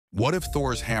What if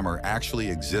Thor's hammer actually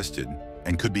existed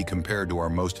and could be compared to our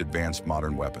most advanced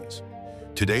modern weapons?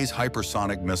 Today's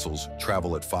hypersonic missiles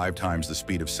travel at 5 times the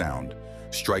speed of sound,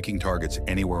 striking targets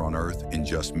anywhere on Earth in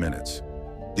just minutes.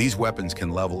 These weapons can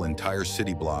level entire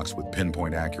city blocks with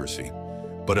pinpoint accuracy.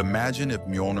 But imagine if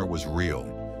Mjolnir was real,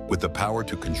 with the power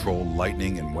to control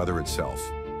lightning and weather itself.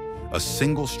 A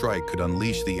single strike could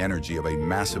unleash the energy of a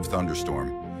massive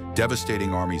thunderstorm,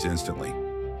 devastating armies instantly.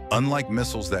 Unlike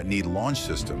missiles that need launch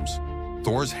systems,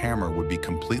 Thor's hammer would be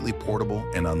completely portable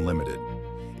and unlimited.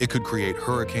 It could create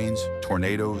hurricanes,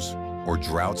 tornadoes, or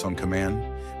droughts on command,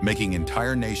 making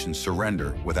entire nations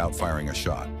surrender without firing a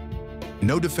shot.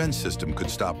 No defense system could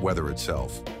stop weather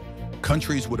itself.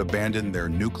 Countries would abandon their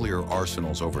nuclear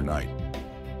arsenals overnight,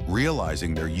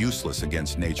 realizing they're useless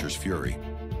against nature's fury.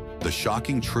 The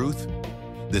shocking truth?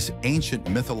 This ancient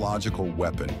mythological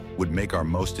weapon would make our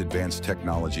most advanced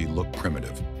technology look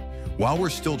primitive. While we're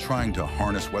still trying to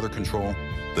harness weather control,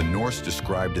 the Norse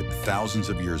described it thousands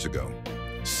of years ago.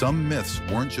 Some myths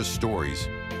weren't just stories,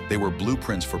 they were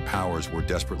blueprints for powers we're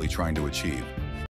desperately trying to achieve.